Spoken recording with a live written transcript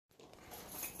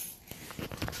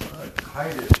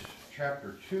Titus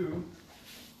chapter 2.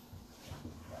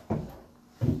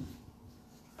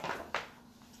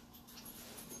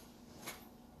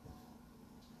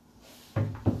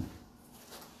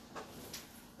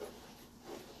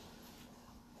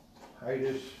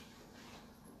 Titus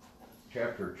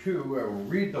chapter 2. I will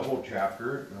read the whole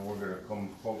chapter, and we're going to come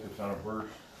focus on a verse,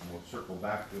 and we'll circle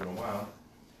back to it in a while.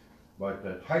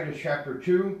 But Titus chapter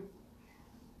 2,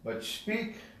 But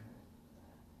speak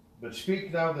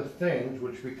thou the things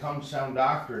which become sound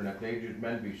doctrine, that the aged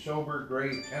men be sober,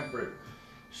 grave, temperate,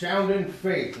 sound in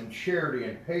faith and charity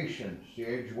and patience. The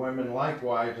aged women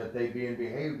likewise, that they be in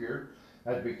behavior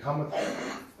as becometh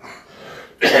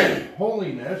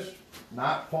holiness,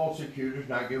 not false accusers,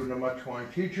 not giving them much wine,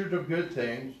 teachers of good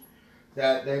things,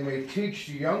 that they may teach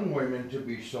the young women to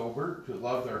be sober, to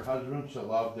love their husbands, to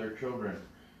love their children,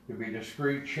 to be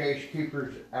discreet, chaste,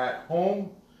 keepers at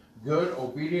home, good,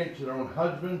 obedient to their own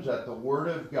husbands, that the word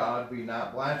of God be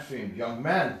not blasphemed. Young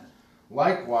men,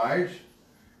 likewise,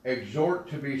 exhort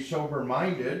to be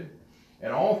sober-minded,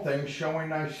 in all things showing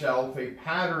thyself a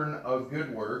pattern of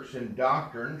good works, in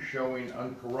doctrine showing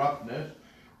uncorruptness,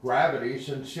 gravity,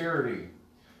 sincerity,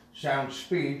 sound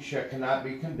speech that cannot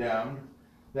be condemned,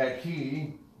 that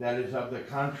he that is of the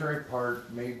contrary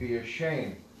part may be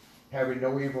ashamed. Having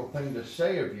no evil thing to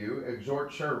say of you,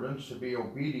 exhort servants to be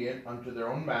obedient unto their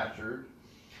own masters,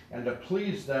 and to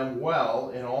please them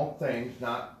well in all things,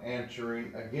 not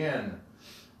answering again,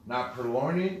 not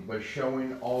purloining, but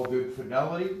showing all good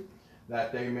fidelity,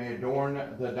 that they may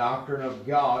adorn the doctrine of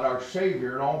God our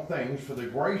Savior in all things. For the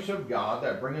grace of God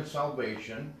that bringeth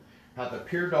salvation hath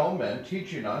appeared to all men,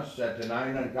 teaching us that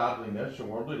denying ungodliness and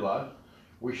worldly lust,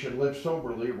 we should live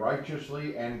soberly,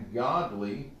 righteously, and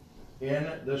godly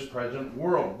in this present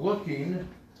world, looking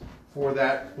for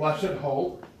that blessed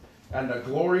hope and the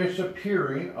glorious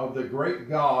appearing of the great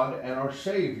God and our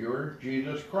Savior,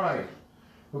 Jesus Christ,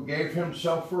 who gave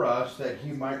himself for us that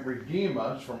he might redeem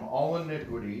us from all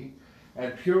iniquity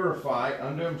and purify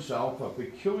unto himself a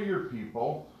peculiar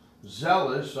people,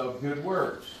 zealous of good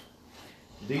works.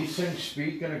 These things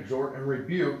speak and exhort and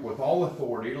rebuke with all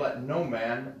authority. Let no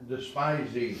man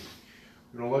despise thee.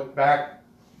 We're going to look back.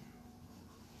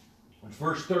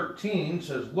 Verse 13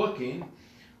 says, looking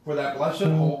for that blessed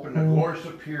hope and the glorious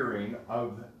appearing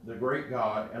of the great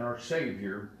God and our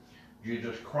Savior,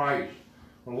 Jesus Christ.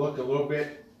 We'll look a little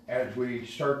bit as we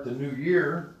start the new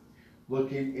year,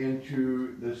 looking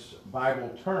into this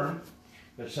Bible term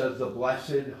that says the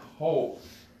blessed hope.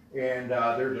 And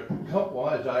there's a couple,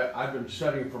 as I've been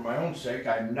studying for my own sake.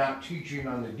 I'm not teaching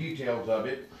on the details of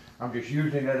it. I'm just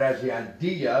using it as the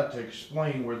idea to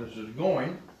explain where this is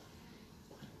going.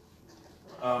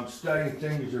 Studying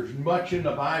things, there's much in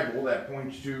the Bible that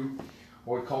points to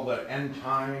what we call the end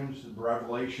times, the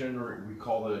Revelation, or we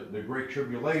call the Great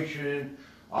Tribulation,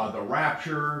 the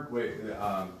Rapture.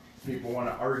 People want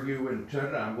to argue,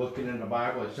 and I'm looking in the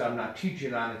Bible. I said I'm not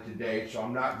teaching on it today, so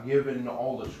I'm not giving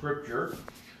all the scripture.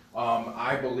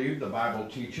 I believe the Bible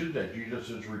teaches that Jesus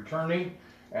is returning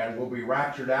and will be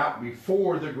raptured out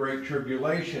before the Great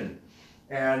Tribulation.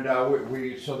 And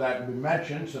so that we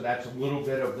mentioned, so that's a little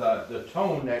bit of the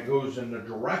tone that goes in the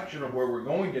direction of where we're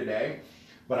going today.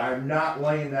 But I'm not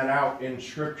laying that out in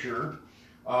Scripture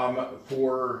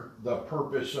for the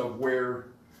purpose of where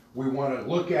we want to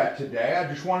look at today. I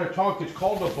just want to talk, it's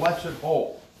called the blessed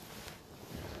hope.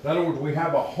 In other words, we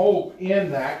have a hope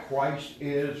in that Christ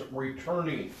is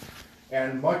returning.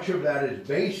 And much of that is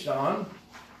based on,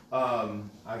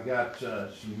 I got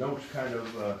some notes kind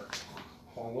of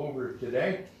all over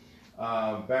today,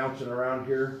 bouncing around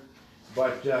here,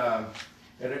 but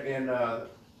in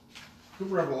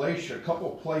Revelation, a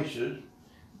couple of places,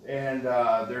 and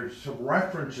there's some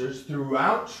references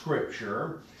throughout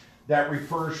Scripture that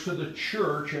refers to the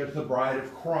church as the bride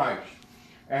of Christ.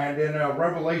 And in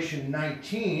Revelation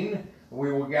 19,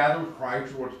 we will gather with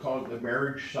Christ for what's called the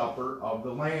marriage supper of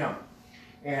the Lamb.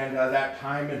 And that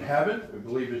time in heaven, we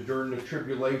believe, is during the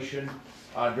tribulation,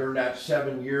 during that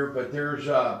 7 year. But there's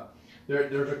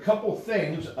a couple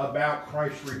things about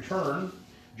Christ's return,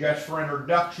 just for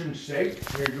introduction's sake.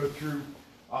 We're going to go through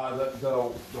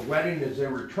the wedding as they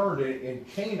returned in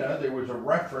Cana. There was a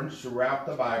reference throughout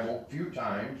the Bible a few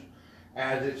times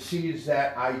as it sees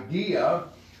that idea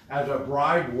as a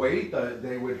bride wait.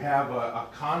 They would have a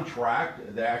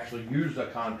contract. They actually used a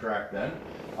contract then,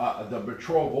 the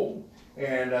betrothal.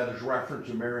 And there's reference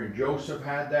to Mary and Joseph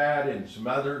had that, and some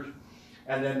others.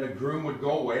 And then the groom would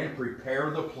go away and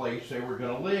prepare the place they were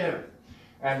going to live.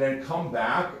 And then come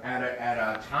back at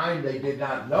a time they did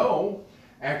not know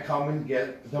and come and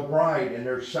get the bride. And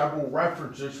there's several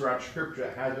references throughout Scripture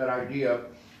that has that idea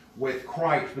with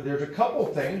Christ. But there's a couple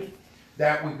things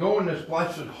that we go in this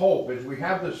blessed hope, as we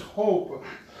have this hope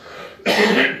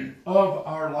of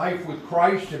our life with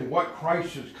Christ and what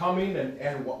Christ is coming,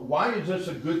 and why is this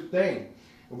a good thing?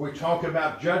 We talk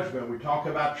about judgment, we talk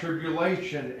about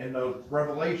tribulation in the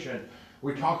Revelation,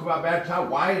 we talk about bad time.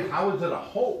 How is it a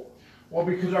hope? Well,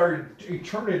 because our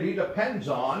eternity depends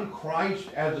on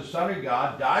Christ as the Son of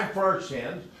God, died for our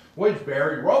sins, was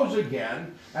buried, rose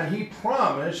again, and he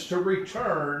promised to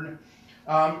return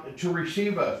to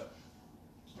receive us.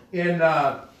 In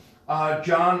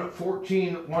John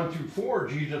 14, 1 through 4,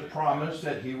 Jesus promised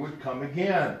that he would come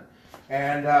again.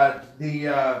 And he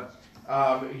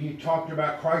talked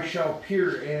about Christ shall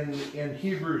appear in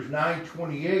Hebrews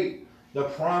 9:28, the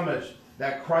promise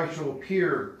that Christ will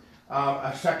appear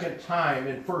a second time.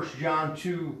 In 1 John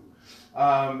 2,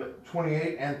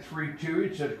 28 and 3:2,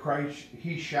 it said, Christ,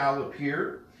 he shall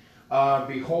appear.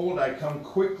 Behold, I come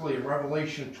quickly, in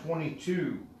Revelation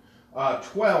 22,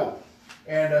 12.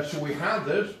 And so we have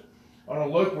this. On a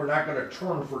look, we're not going to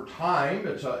turn for time.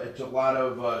 It's a lot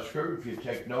of scripture. If you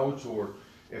take notes, or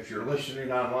if you're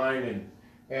listening online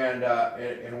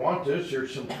and want this,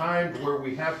 there's some times where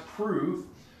we have proof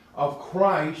of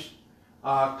Christ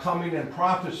coming in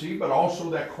prophecy, but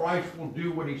also that Christ will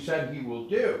do what he said he will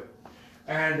do.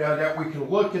 And that we can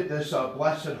look at this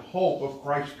blessed hope of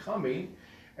Christ coming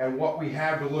and what we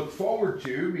have to look forward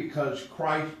to, because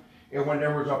Christ, and when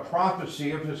there was a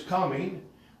prophecy of his coming,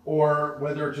 or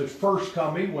whether it's his first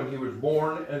coming when he was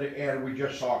born, and we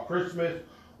just saw Christmas,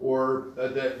 or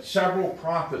the several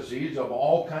prophecies of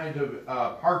all kinds of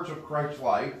parts of Christ's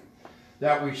life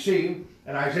that we see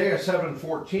in Isaiah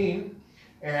 7:14,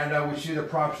 and we see the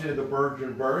prophecy of the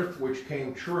virgin birth, which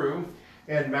came true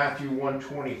in Matthew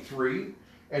 1:23,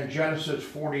 and Genesis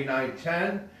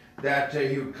 49:10, that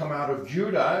he would come out of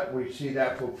Judah. We see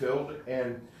that fulfilled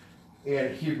in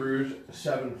Hebrews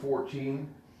 7:14.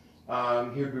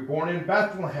 He would be born in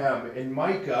Bethlehem in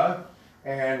Micah,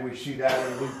 and we see that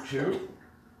in Luke 2.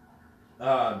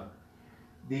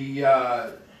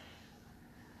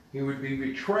 He would be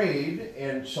betrayed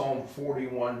in Psalm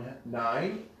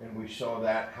 41:9, and we saw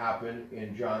that happen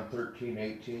in John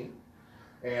 13:18.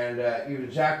 And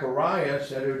even Zechariah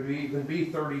said it would even be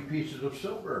 30 pieces of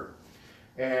silver,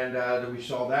 and we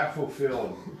saw that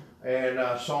fulfilled. And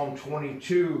Psalm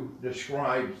 22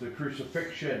 describes the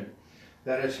crucifixion,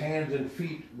 that his hands and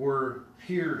feet were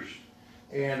pierced,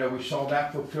 and we saw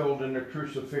that fulfilled in the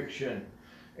crucifixion.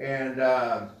 And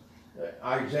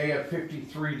Isaiah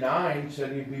 53:9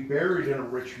 said he'd be buried in a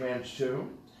rich man's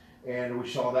tomb, and we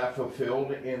saw that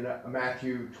fulfilled in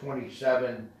Matthew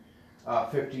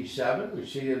 27:57. We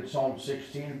see in Psalm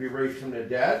 16 to be raised from the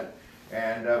dead,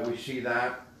 and we see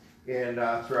that in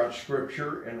throughout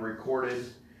Scripture and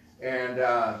recorded. And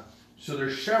so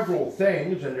there's several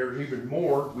things, and there's even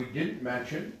more we didn't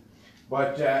mention,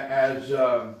 but as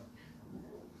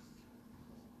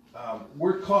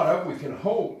we're caught up, we can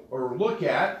hope or look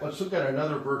at, let's look at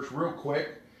another verse real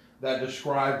quick that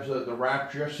describes the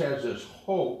rapture, just as this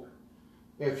hope,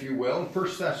 if you will. In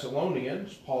 1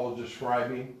 Thessalonians, Paul is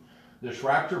describing this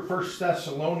rapture. 1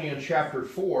 Thessalonians chapter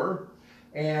 4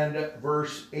 and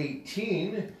verse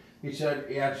 18, he said,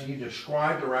 as he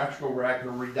described the rapture, we're not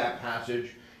going to read that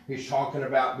passage. He's talking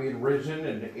about being risen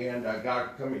and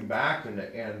God coming back and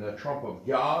the trump of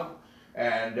God.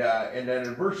 And then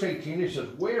in verse 18 he says,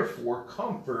 wherefore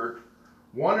comfort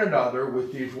one another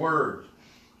with these words.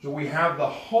 So we have the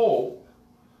hope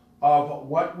of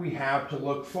what we have to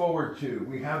look forward to.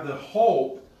 We have the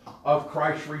hope of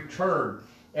Christ's return.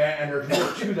 And there's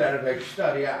more to that as I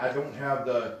study. I don't have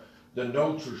the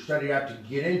notes or study out to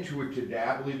get into it today.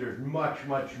 I believe there's much,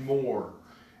 much more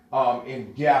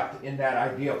in depth in that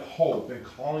idea of hope and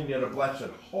calling it a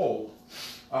blessed hope.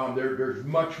 There's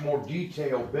much more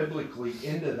detail biblically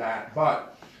into that,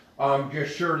 but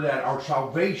just sure that our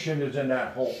salvation is in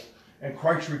that hope, and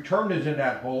Christ's return is in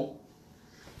that hope.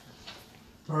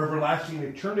 Our everlasting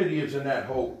eternity is in that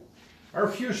hope. There are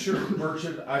a few certain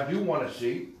verses I do want to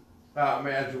see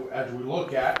as we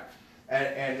look at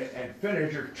and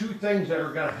finish. There are two things that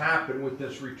are going to happen with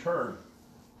this return.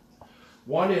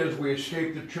 One is we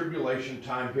escape the tribulation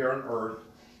time here on earth.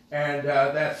 And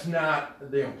that's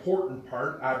not the important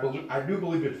part. I do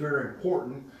believe it's very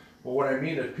important. But what I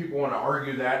mean is people want to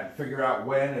argue that and figure out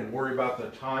when and worry about the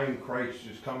time Christ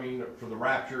is coming for the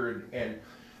rapture. And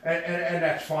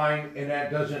that's fine. And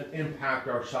that doesn't impact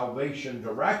our salvation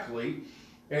directly.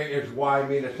 Is why, I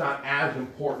mean, it's not as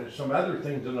important as some other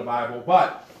things in the Bible.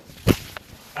 But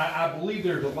I believe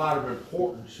there's a lot of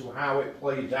importance to how it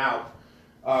plays out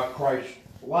Christ's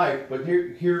life. But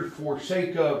here for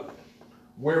sake of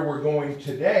where we're going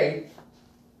today,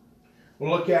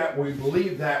 we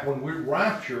believe that when we're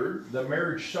raptured, the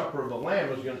marriage supper of the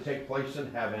Lamb is going to take place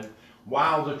in heaven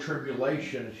while the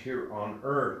tribulation is here on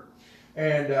earth.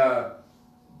 And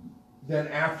then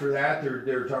after that,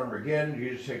 there's Armageddon.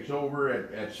 Jesus takes over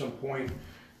at some point.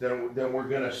 Then we're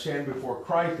going to stand before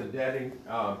Christ. The dead,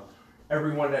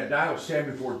 everyone that died will stand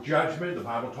before judgment. The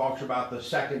Bible talks about the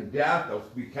second death. They'll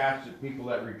be cast, people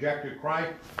that rejected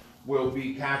Christ will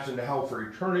be cast into hell for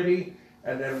eternity.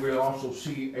 And then we'll also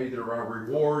see either our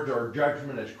rewards or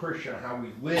judgment as Christian, how we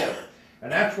live.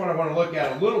 And that's what I want to look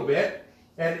at a little bit.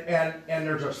 And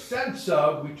there's a sense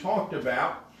of, we talked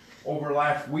about over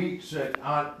last week's,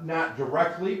 not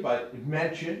directly, but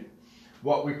mentioned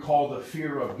what we call the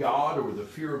fear of God or the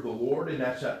fear of the Lord, and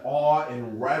that's an awe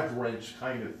and reverence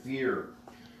kind of fear.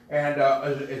 And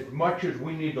as much as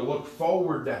we need to look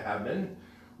forward to heaven,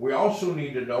 we also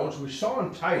need to know, as we saw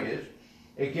in Titus,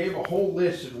 it gave a whole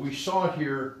list, as we saw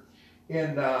here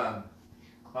in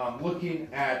looking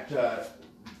at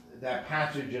that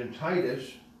passage in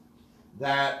Titus,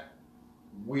 that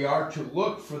we are to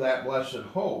look for that blessed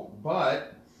hope,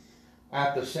 but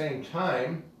at the same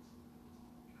time,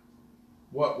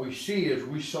 what we see is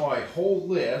we saw a whole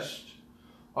list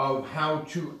of how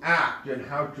to act and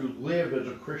how to live as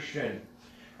a Christian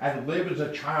and live as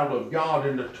a child of God.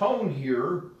 And the tone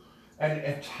here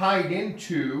and tied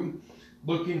into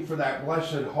looking for that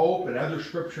blessed hope and other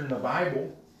scripture in the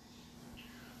Bible,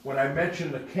 when I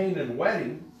mentioned the Canaan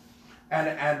wedding,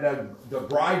 and the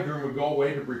bridegroom would go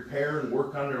away to prepare and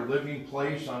work on their living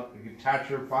place, attach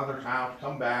their father's house,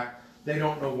 come back, they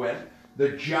don't know when.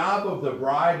 The job of the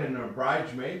bride and the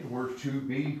bridesmaid were to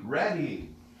be ready,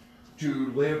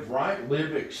 to live right,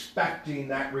 live expecting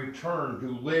that return,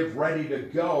 to live ready to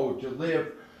go, to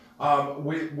live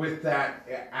with that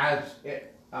as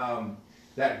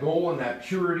that goal and that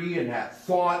purity and that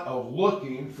thought of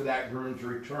looking for that groom's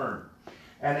return.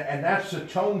 And that's the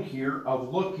tone here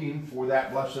of looking for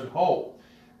that blessed hope.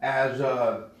 As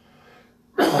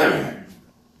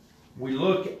we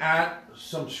look at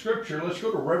some scripture, let's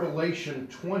go to Revelation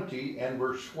 20 and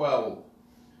verse 12.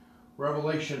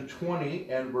 Revelation 20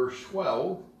 and verse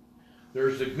 12.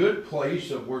 There's a good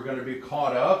place of we're going to be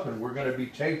caught up and we're going to be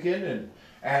taken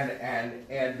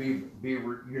and be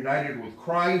united with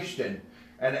Christ and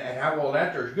have all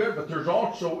that. There's good, but there's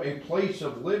also a place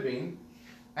of living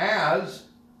as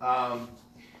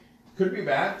could be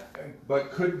bad,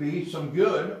 but could be some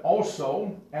good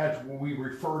also, as we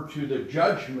refer to the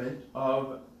judgment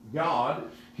of God.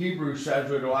 Hebrews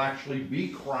says it will actually be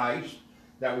Christ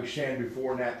that we stand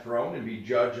before in that throne and be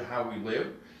judged of how we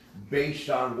live based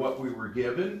on what we were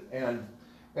given. And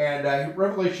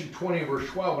Revelation 20 verse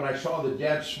 12, and I saw the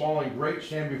dead, small and great,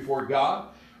 stand before God,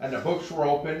 and the books were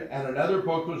open, and another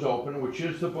book was open, which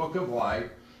is the book of life.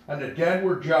 And the dead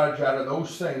were judged out of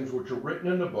those things which are written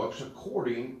in the books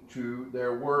according to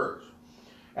their works.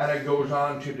 And it goes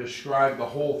on to describe the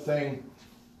whole thing,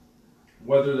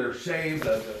 whether they're saved,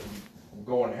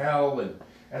 go in hell,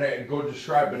 and it goes to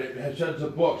describe, but it says the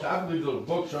books. I believe those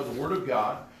books are the Word of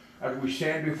God as we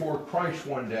stand before Christ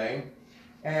one day.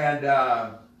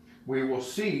 And we will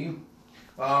see.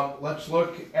 Let's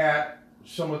look at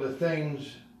some of the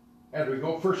things as we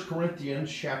go. 1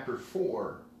 Corinthians chapter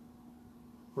 4.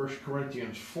 1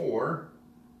 Corinthians 4.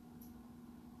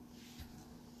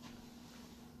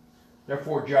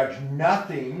 Therefore judge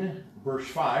nothing, verse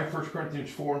 5, 1 Corinthians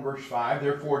 4 and verse 5,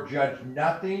 therefore judge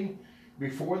nothing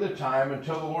before the time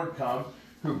until the Lord comes,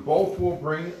 who both will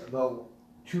bring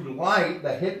to light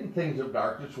the hidden things of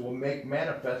darkness, will make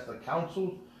manifest the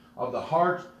counsels of the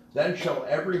hearts. Then shall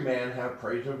every man have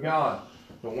praise of God.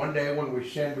 So one day when we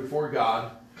stand before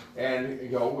God and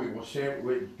we will stand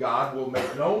with God, will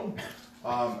make known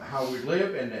how we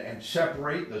live and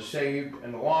separate the saved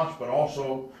and the lost, but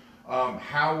also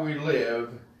how we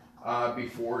live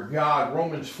before God.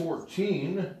 Romans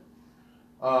 14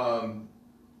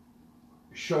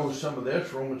 shows some of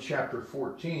this. Romans chapter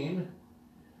 14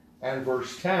 and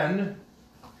verse 10.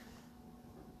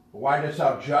 Why dost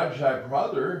thou judge thy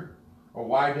brother? Or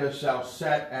why dost thou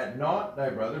set at naught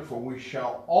thy brother? For we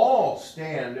shall all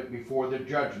stand before the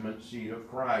judgment seat of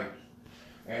Christ.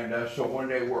 And so one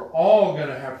day we're all going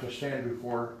to have to stand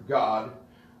before God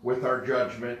with our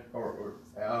judgment, or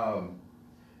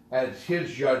as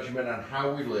His judgment on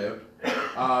how we live.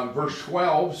 Verse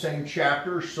 12, same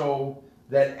chapter, so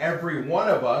that every one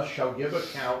of us shall give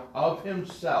account of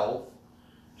himself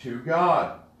to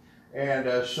God.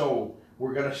 And so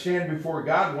we're going to stand before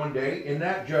God one day in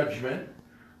that judgment.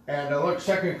 And look,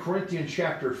 2 Corinthians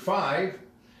chapter 5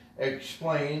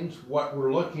 explains what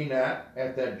we're looking at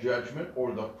that judgment,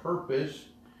 or the purpose,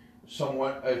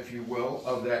 somewhat, if you will,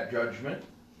 of that judgment.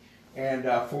 And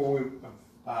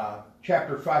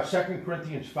chapter 5, 2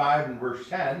 Corinthians 5 and verse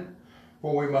 10,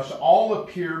 for we must all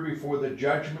appear before the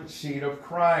judgment seat of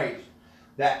Christ,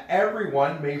 that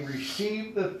everyone may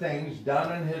receive the things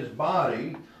done in his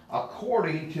body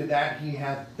according to that he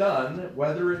hath done,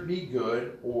 whether it be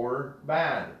good or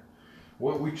bad.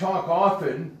 We talk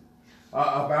often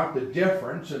about the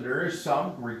difference, and there is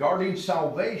some, regarding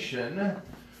salvation.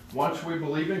 Once we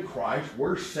believe in Christ,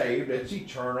 we're saved, it's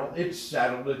eternal, it's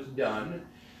settled, it's done.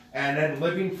 And then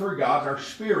living for God, our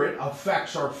spirit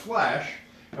affects our flesh,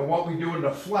 and what we do in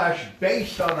the flesh,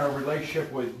 based on our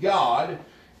relationship with God,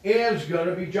 is going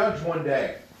to be judged one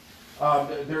day.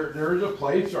 There is a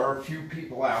place, there are a few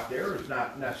people out there, it's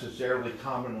not necessarily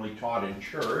commonly taught in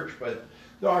church, but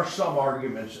there are some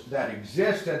arguments that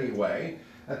exist anyway.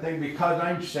 I think because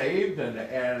I'm saved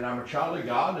and I'm a child of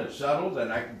God and it's settled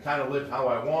and I can kind of live how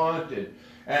I want,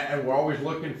 and we're always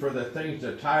looking for the things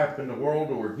to tie up in the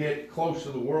world or get close to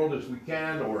the world as we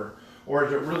can, or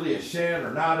is it really a sin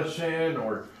or not a sin,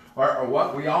 or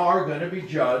what, we are going to be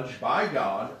judged by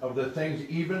God of the things,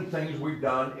 even things we've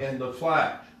done in the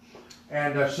flesh.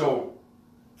 And so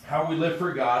how we live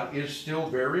for God is still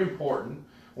very important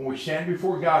when we stand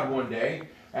before God one day.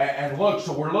 And look,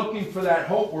 so we're looking for that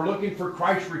hope. We're looking for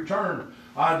Christ's return.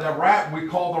 We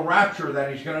call the rapture,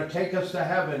 that he's going to take us to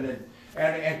heaven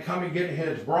and come and get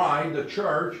his bride, the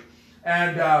church.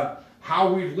 And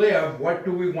how we live, what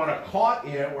do we want to caught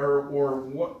in, or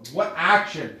what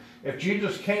action? If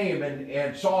Jesus came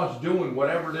and saw us doing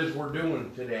whatever it is we're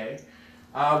doing today,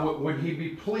 would he be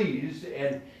pleased?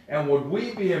 And would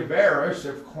we be embarrassed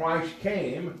if Christ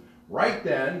came right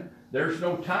then? There's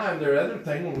no time. The other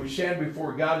thing, when we stand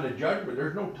before God in the judgment,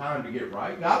 there's no time to get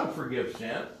right. God will forgive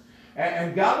sin,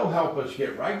 and God will help us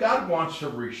get right. God wants to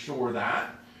restore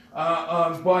that.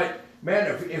 But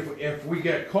man, if we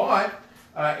get caught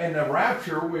in the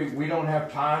rapture, we don't have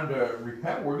time to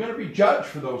repent. We're going to be judged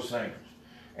for those things,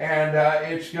 and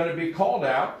it's going to be called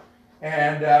out.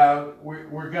 And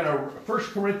we're going to 1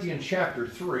 Corinthians chapter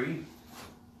 3.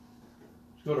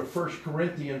 Let's go to 1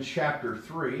 Corinthians chapter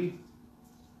 3.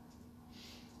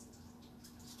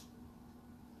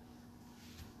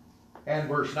 And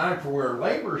verse 9, for we are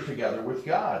laborers together with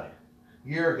God.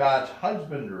 Ye are God's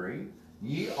husbandry,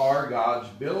 ye are God's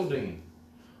building.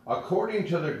 According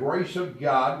to the grace of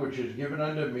God, which is given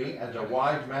unto me as a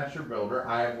wise master builder,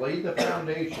 I have laid the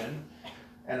foundation,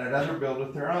 and another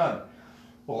buildeth thereon.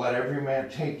 But let every man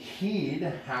take heed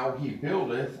how he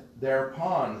buildeth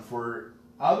thereupon. For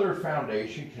other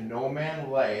foundation can no man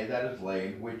lay that is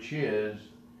laid, which is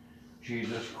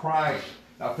Jesus Christ.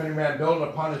 Now if any man build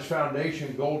upon his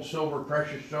foundation gold, silver,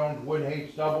 precious stones, wood, hay,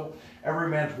 stubble, every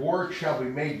man's work shall be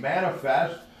made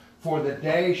manifest, for the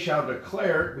day shall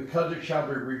declare it, because it shall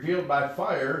be revealed by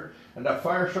fire, and the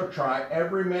fire shall try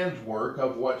every man's work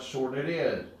of what sort it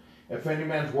is. If any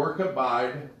man's work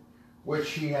abide,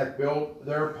 which he hath built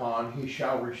thereupon, he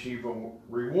shall receive a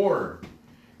reward.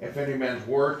 If any man's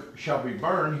work shall be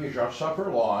burned, he shall suffer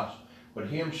loss, but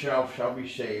he himself shall be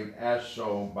saved, as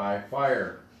so by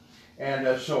fire.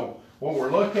 And so what we're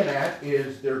looking at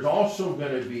is there's also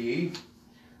going to be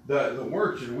the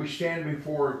works as we stand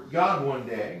before God one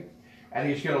day, and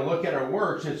he's going to look at our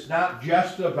works. It's not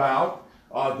just about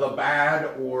the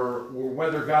bad or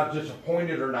whether God's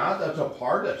disappointed or not. That's a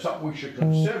part. That's something we should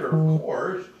consider, of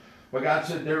course. But God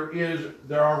said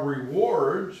there are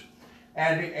rewards,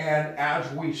 and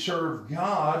as we serve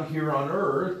God here on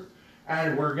earth,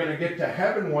 and we're going to get to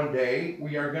heaven one day,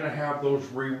 we are going to have those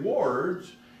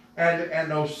rewards and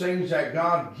those things that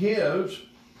God gives,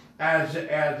 as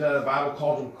the Bible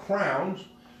calls them, crowns.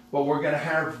 But we're going to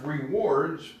have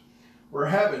rewards for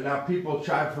heaven. Now,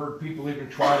 I've heard people even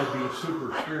try to be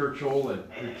super spiritual and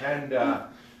pretend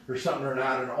there's something or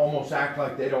not, and almost act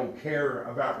like they don't care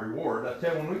about reward. I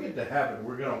tell you, when we get to heaven,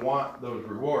 we're going to want those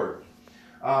rewards.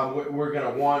 We're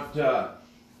going to want,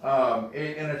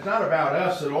 and it's not about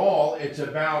us at all. It's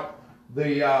about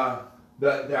the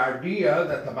idea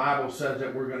that the Bible says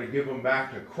that we're going to give them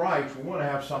back to Christ. We want to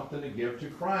have something to give to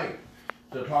Christ.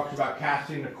 So it talks about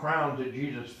casting the crowns at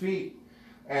Jesus' feet,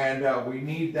 and we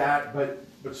need that. But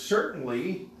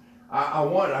certainly,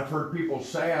 I've heard people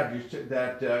say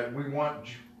that we want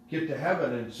to get to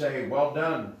heaven and say, "Well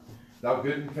done, thou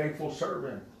good and faithful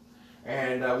servant."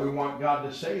 And we want God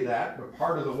to say that, but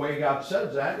part of the way God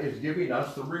says that is giving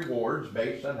us the rewards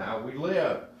based on how we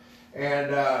live.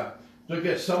 And look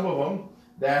at some of them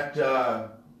that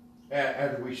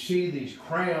as we see these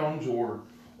crowns or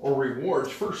rewards.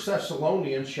 1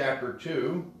 Thessalonians chapter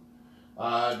 2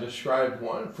 describes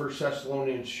one. 1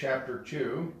 Thessalonians chapter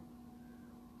 2.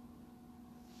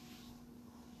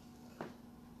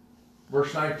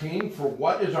 Verse 19, for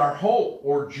what is our hope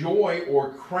or joy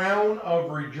or crown of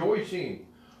rejoicing?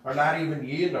 Are not even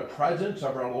ye in the presence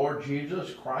of our Lord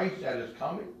Jesus Christ at his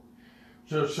coming?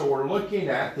 So we're looking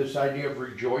at this idea of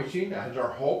rejoicing as our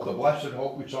hope, the blessed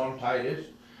hope we saw in Titus,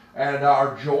 and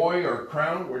our joy or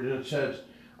crown, where it says,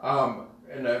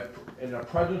 in the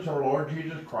presence of our Lord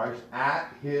Jesus Christ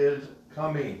at his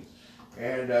coming.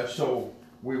 And so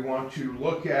we want to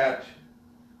look at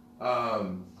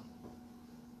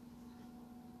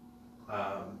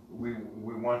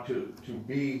we want to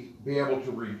be able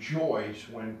to rejoice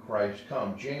when Christ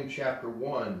comes. James chapter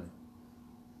 1.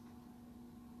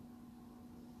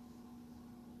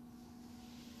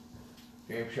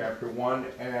 James chapter 1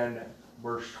 and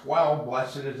verse 12,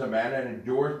 blessed is the man that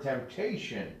endureth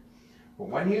temptation, but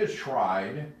when he is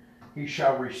tried, he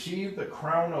shall receive the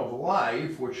crown of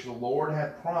life which the Lord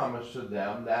hath promised to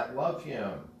them that love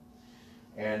him.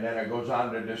 And then it goes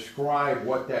on to describe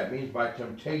what that means by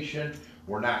temptation.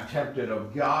 We're not tempted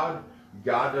of God.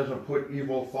 God doesn't put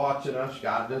evil thoughts in us.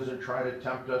 God doesn't try to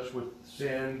tempt us with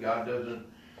sin. God doesn't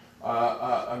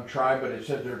try, but it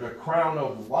says there's a crown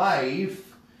of life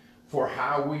for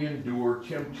how we endure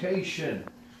temptation.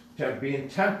 Being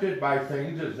tempted by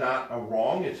things is not a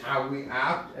wrong. It's how we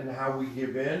act and how we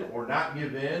give in or not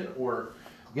give in, or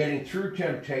getting through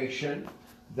temptation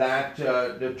that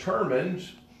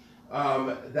determines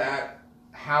that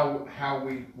how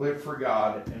we live for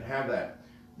God and have that.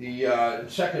 The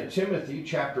 2 Timothy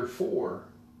chapter 4.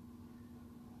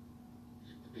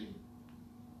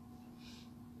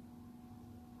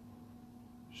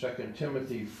 2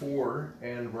 Timothy 4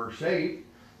 and verse 8,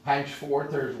 henceforth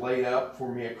there is laid up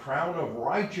for me a crown of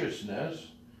righteousness,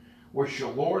 which the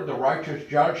Lord the righteous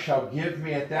judge shall give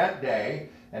me at that day,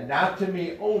 and not to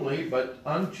me only, but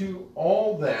unto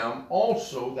all them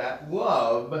also that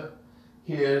love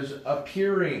his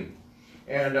appearing.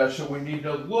 And so we need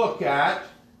to look at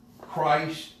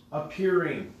Christ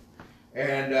appearing.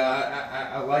 And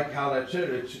I like how that's it.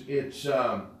 It's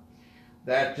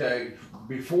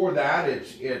before that,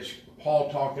 it's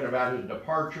Paul talking about his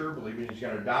departure, believing he's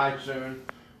going to die soon.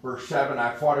 Verse 7,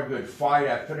 I fought a good fight,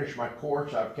 I finished my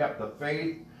course, I've kept the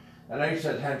faith. And then he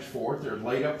says, henceforth there is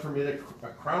laid up for me a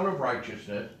crown of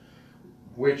righteousness,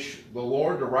 which the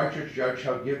Lord, the righteous judge,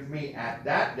 shall give me at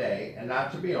that day, and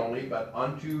not to me only, but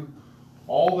unto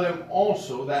all them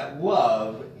also that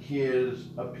love his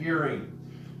appearing.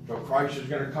 So Christ is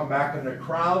going to come back in the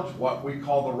crowds, what we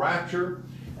call the rapture,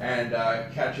 and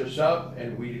catch us up,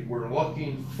 and we're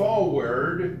looking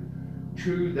forward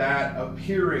to that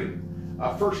appearing.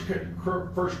 1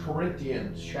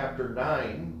 Corinthians chapter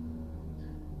 9.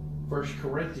 1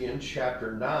 Corinthians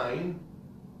chapter 9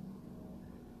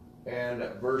 and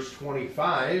verse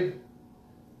 25.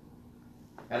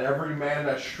 And every man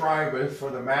that striveth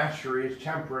for the mastery is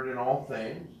temperate in all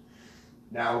things.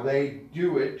 Now they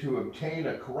do it to obtain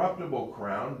a corruptible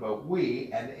crown, but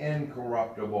we an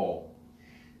incorruptible.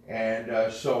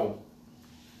 And so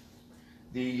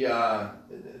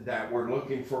that we're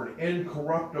looking for an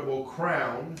incorruptible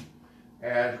crown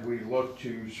as we look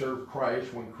to serve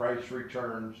Christ when Christ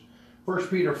returns. 1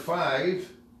 Peter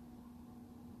 5.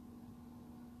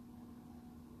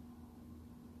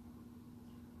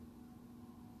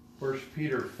 1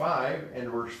 Peter 5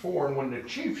 and verse 4, and when the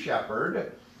chief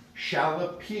shepherd shall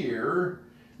appear,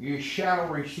 ye shall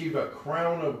receive a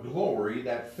crown of glory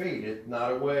that fadeth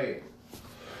not away.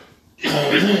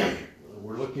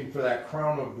 We're looking for that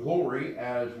crown of glory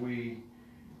as we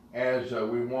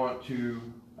want to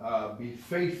be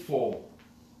faithful.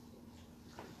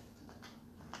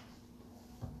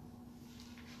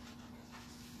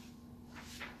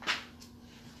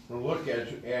 We'll look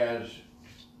as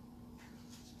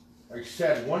I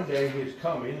said, one day he's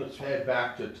coming. Let's head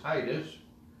back to Titus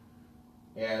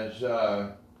as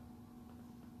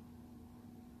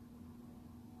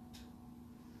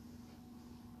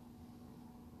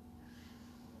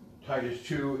Titus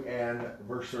 2 and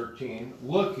verse 13,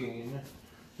 looking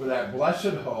for that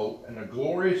blessed hope and the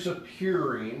glorious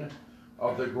appearing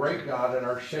of the great God and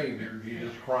our Savior,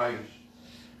 Jesus Christ.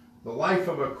 The life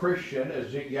of a Christian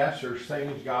is, yes, there's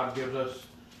things God gives us,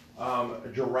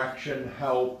 direction,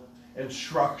 help,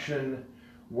 instruction.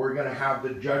 We're going to have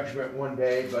the judgment one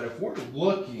day, but if we're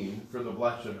looking for the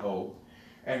blessed hope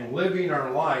and living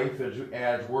our life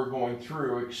as we're going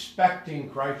through, expecting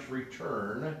Christ's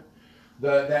return,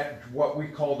 that what we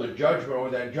call the judgment, or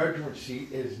that judgment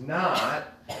seat, is not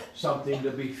something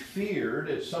to be feared.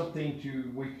 It's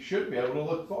something we should be able to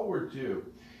look forward to.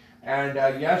 And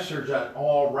yes, there's that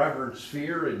all reverence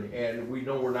fear, and we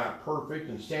know we're not perfect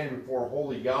and standing before a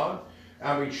holy God.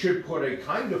 I mean, should put a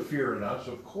kind of fear in us,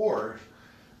 of course,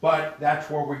 But that's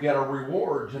where we get our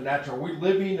rewards, and that's, are we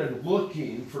living and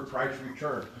looking for Christ's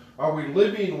return? Are we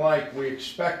living like we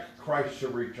expect Christ to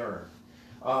return?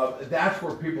 That's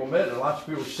where people miss it. Lots of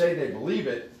people say they believe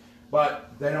it,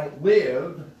 but they don't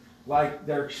live like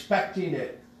they're expecting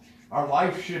it. Our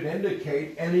life should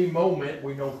indicate any moment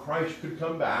we know Christ could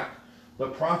come back. The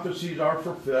prophecies are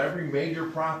fulfilled. Every major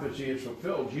prophecy is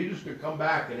fulfilled. Jesus could come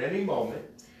back at any moment.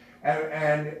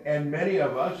 And many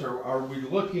of us are we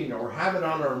looking or have it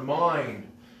on our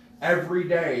mind every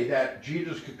day that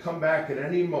Jesus could come back at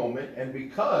any moment. And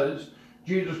because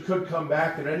Jesus could come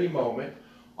back at any moment,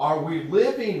 are we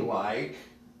living like,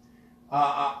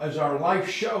 as our life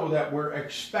show, that we're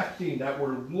expecting, that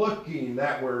we're looking,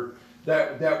 that we're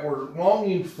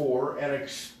longing for and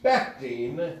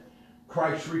expecting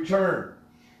Christ's return?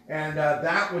 And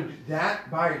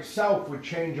that by itself would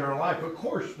change our life. Of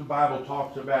course, the Bible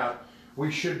talks about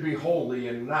we should be holy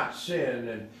and not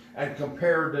sin and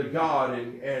compared to God,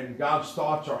 and God's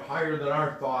thoughts are higher than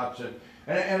our thoughts,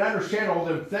 and understand all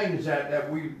the things that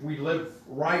we live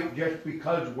right just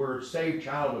because we're a saved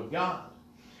child of God.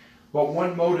 But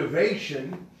one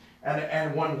motivation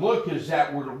and one look is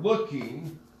that we're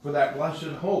looking for that blessed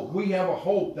hope. We have a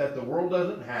hope that the world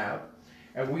doesn't have,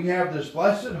 and we have this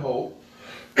blessed hope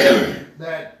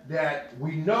that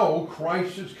we know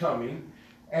Christ is coming,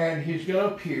 and He's going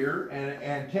to appear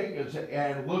and take us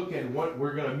and look at what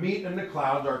we're going to meet in the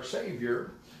clouds, our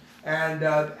Savior. And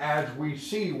as we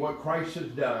see what Christ has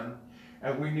done,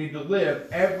 and we need to live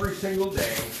every single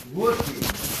day looking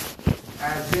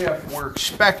as if we're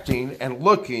expecting and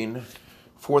looking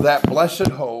for that blessed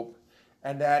hope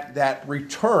and that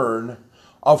return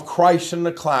of Christ in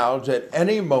the clouds at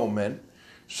any moment,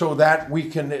 so that we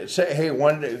can say, hey,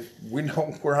 one day we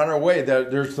know we're on our way.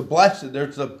 There's the blessed,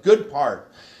 there's the good part.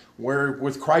 We're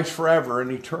with Christ forever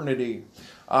in eternity.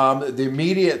 The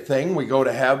immediate thing, we go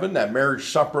to heaven, that marriage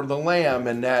supper of the Lamb,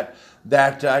 and that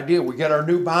idea, we get our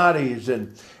new bodies,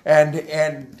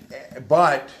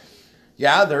 but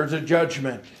yeah, there's a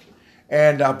judgment.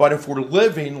 But if we're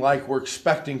living like we're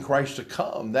expecting Christ to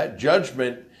come, that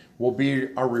judgment will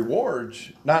be our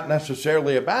rewards, not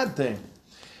necessarily a bad thing.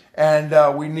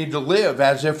 And we need to live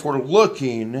as if we're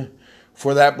looking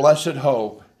for that blessed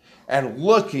hope and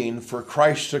looking for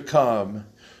Christ to come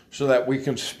so that we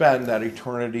can spend that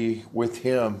eternity with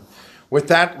Him. With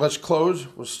that, let's close.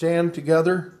 We'll stand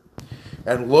together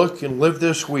and look and live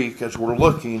this week as we're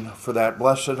looking for that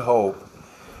blessed hope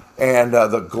and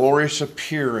the glorious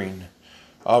appearing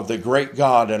of the great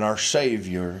God and our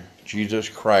Savior, Jesus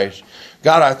Christ.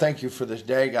 God, I thank You for this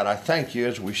day. God, I thank You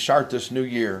as we start this new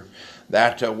year,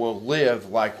 that we'll live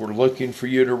like we're looking for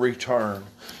You to return.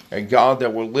 And God,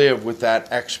 that we'll live with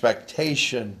that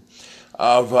expectation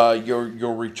of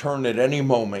your return at any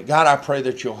moment. God, I pray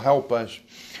that You'll help us.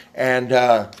 And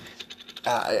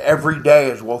every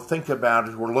day as we'll think about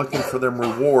it, we're looking for them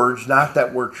rewards, not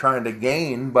that we're trying to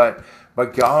gain, but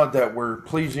God, that we're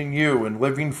pleasing You and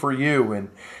living for You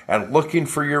and looking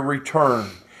for Your return.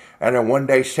 And then one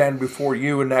day stand before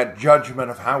You in that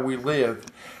judgment of how we live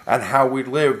and how we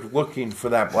lived looking for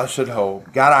that blessed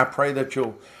hope. God, I pray that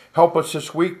You'll help us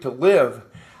this week to live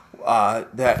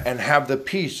that and have the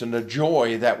peace and the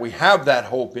joy that we have that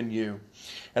hope in You,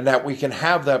 and that we can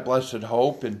have that blessed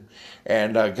hope.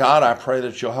 And God, I pray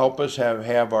that You'll help us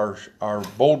have our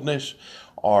boldness,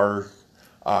 our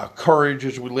courage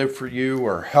as we live for You,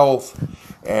 our health,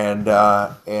 and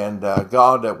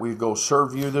God, that we go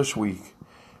serve You this week.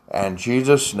 In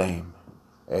Jesus' name,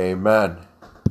 amen.